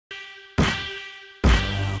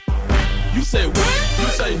You say what? You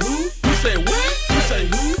say who? You say what? You say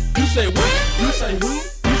who? You say what? You say who?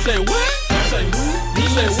 You say what? You say who? You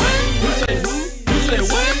say what? You say who? You say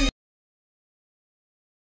what?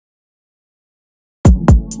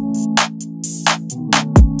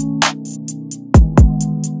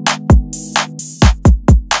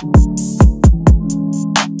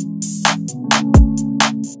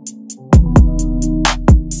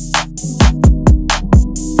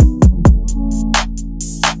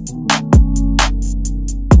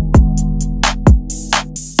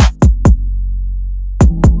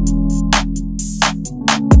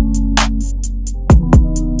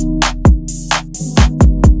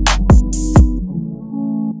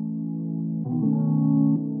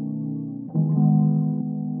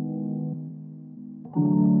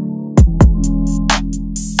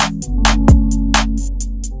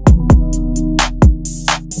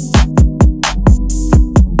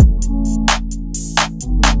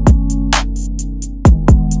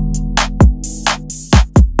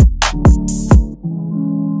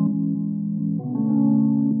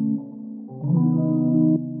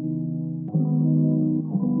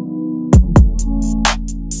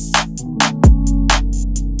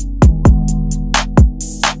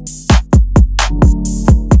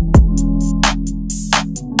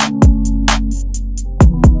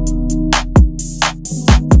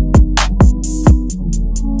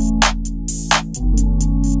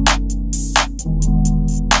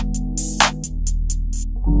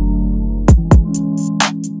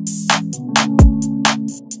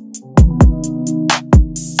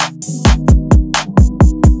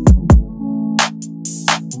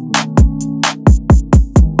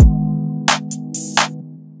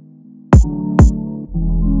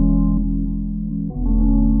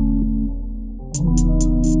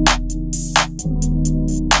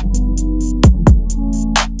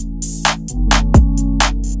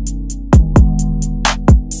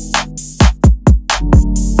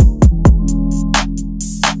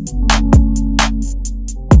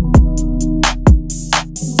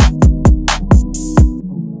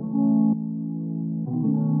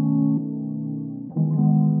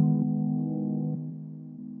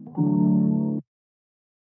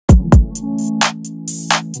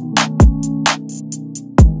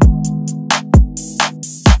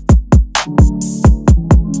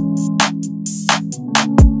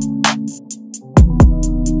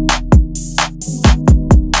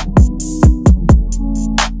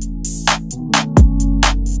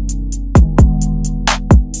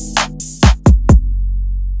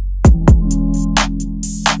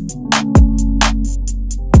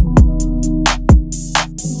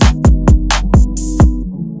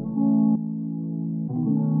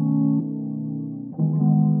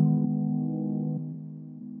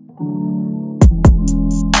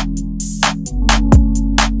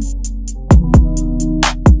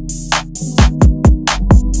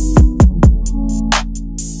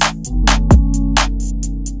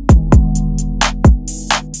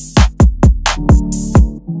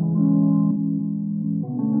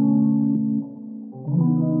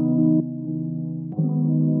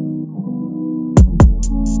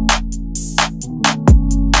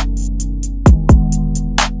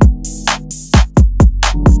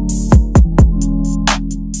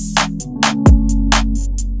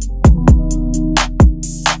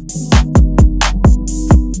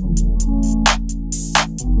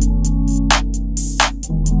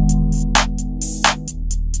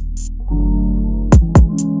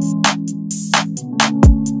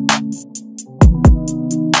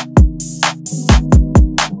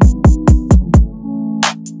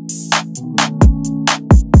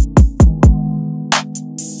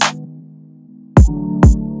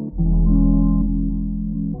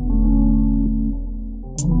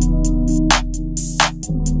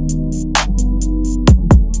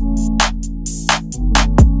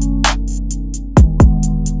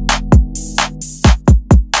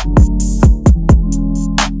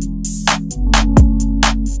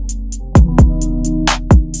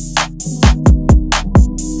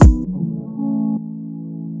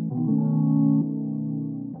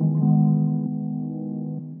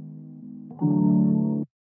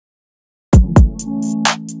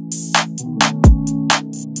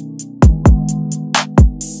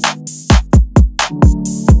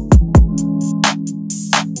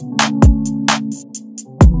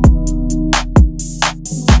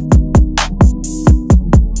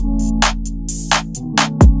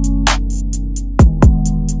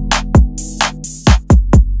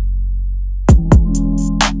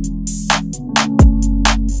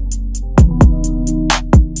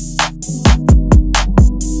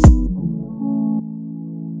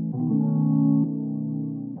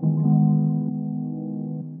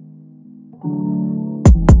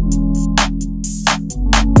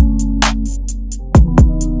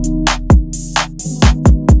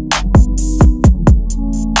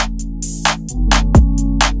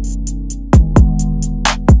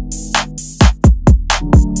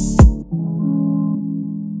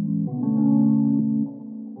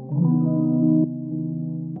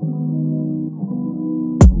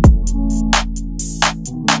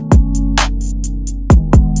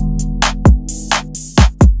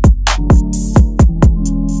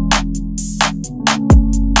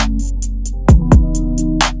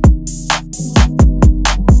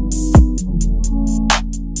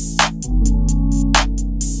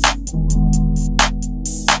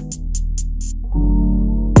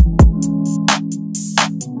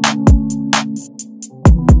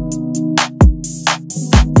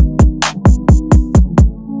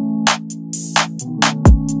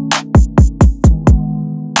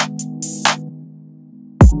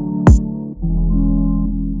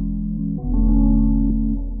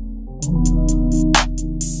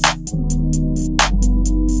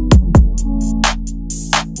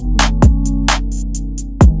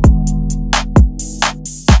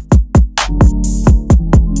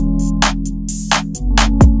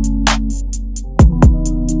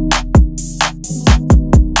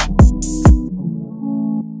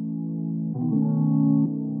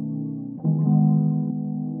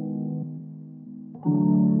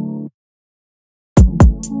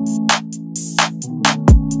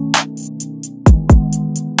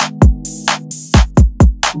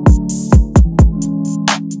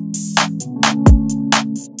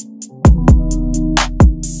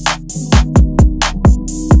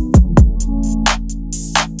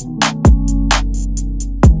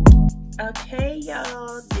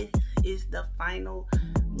 final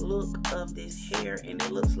look of this hair, and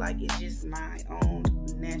it looks like it's just my own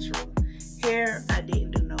natural hair. I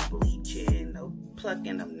didn't do no bleaching, no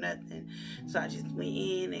plucking of nothing. So I just went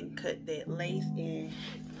in and cut that lace, and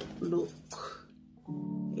look,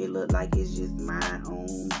 it looked like it's just my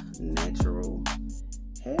own natural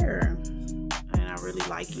hair, and I really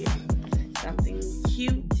like it. Something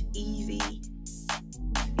cute, easy.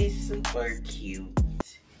 It's super cute.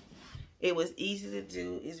 It was easy to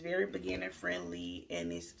do. It's very beginner friendly,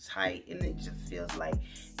 and it's tight, and it just feels like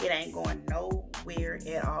it ain't going nowhere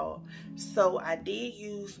at all. So I did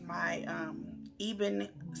use my Eben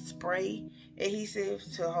spray adhesive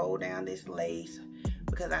to hold down this lace,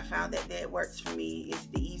 because I found that that works for me. It's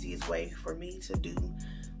the easiest way for me to do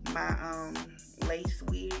my lace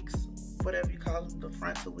wigs, whatever you call them, the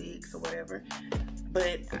frontal wigs or whatever.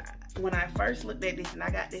 But when I first looked at this, and I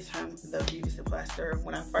got this from the beauty supply store,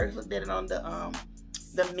 when I first looked at it on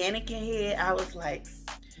the mannequin head, I was like,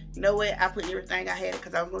 you know what? I put everything I had,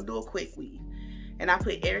 because I was gonna do a quick weave, and I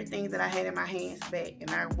put everything that I had in my hands back, and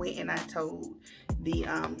I went and I told the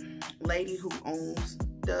lady who owns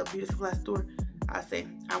the beauty supply store, I said,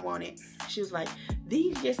 I want it. She was like,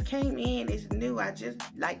 these just came in, it's new, I just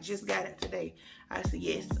got it today. I said,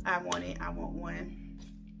 yes, I want it, I want one,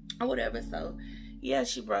 or whatever. So yeah,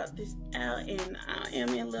 she brought this out, and I am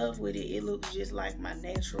in love with it. It looks just like my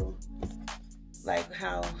natural, like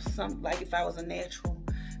if I was a natural.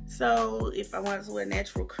 So if I wanted to wear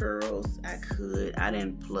natural curls, I could. I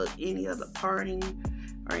didn't plug any of the parting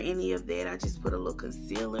or any of that. I just put a little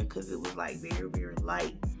concealer, because it was like very, very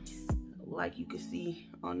light. Like you can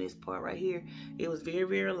see on this part right here, it was very,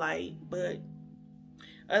 very light. But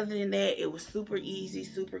other than that, it was super easy,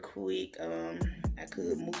 super quick. I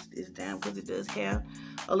could move this down, because it does have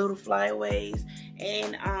a little flyaways.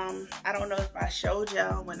 And I don't know if I showed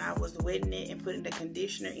y'all when I was wetting it and putting the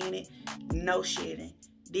conditioner in it, no shedding.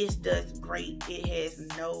 This does great. It has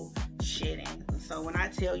no shedding. So when I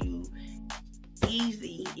tell you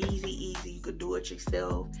easy, easy, easy, you could do it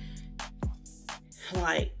yourself.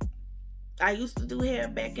 Like, I used to do hair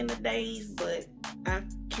back in the days, but I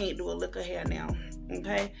can't do a lick of hair now,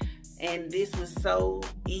 okay? And this was so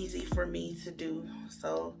easy for me to do.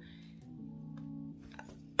 So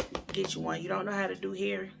get you one. You don't know how to do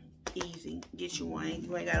hair? Easy. Get you one.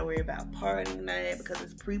 You ain't got to worry about parting none of that, because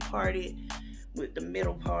it's pre-parted with the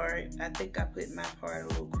middle part. I think I put my part a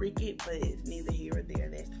little crooked, but it's neither here or there.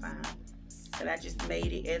 That's fine. And I just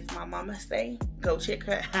made it, as my mama say, go check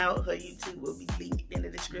her out. Her YouTube will be linked in the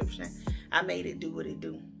description. I made it do what it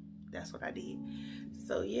do. That's what I did.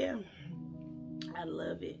 So yeah, I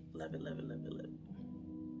love it. Love it, love it, love it, love it.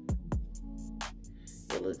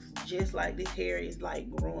 It looks just like this hair is like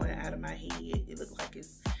growing out of my head. It looks like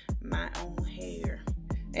it's my own hair.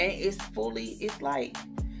 And it's like,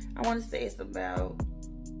 I want to say it's about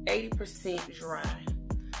 80% dry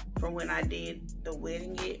from when I did the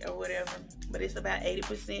wetting it or whatever. But it's about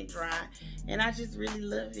 80% dry. And I just really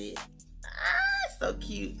love it. So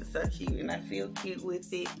cute, so cute, and I feel cute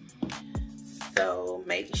with it. So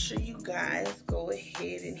make sure you guys go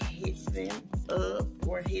ahead and hit them up,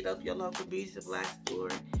 or hit up your local beauty supply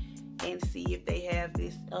store and see if they have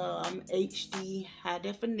this HD high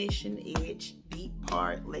definition edge deep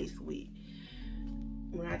part lace wig.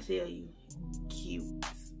 When I tell you, cute,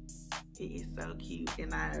 it is so cute,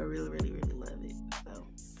 and I really, really, really love it. So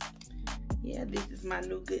yeah, this is my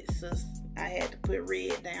new good sis. I had to put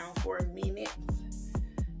red down for a minute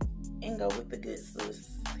and go with the good sis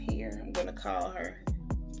here. I'm gonna call her,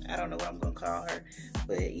 I don't know what I'm gonna call her,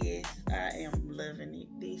 but yes, I am loving it.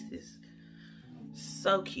 This is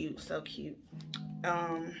so cute, so cute.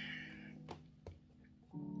 And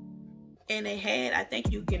they had, I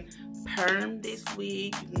think you can perm this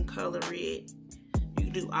wig, you can color it, you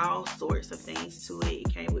can do all sorts of things to it.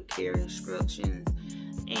 It came with care instructions.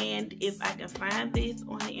 And if I can find this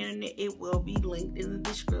on the internet, it will be linked in the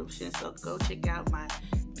description. So go check out my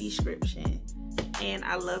description. And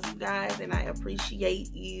I love you guys, and I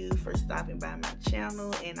appreciate you for stopping by my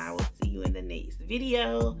channel. And I will see you in the next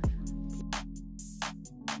video.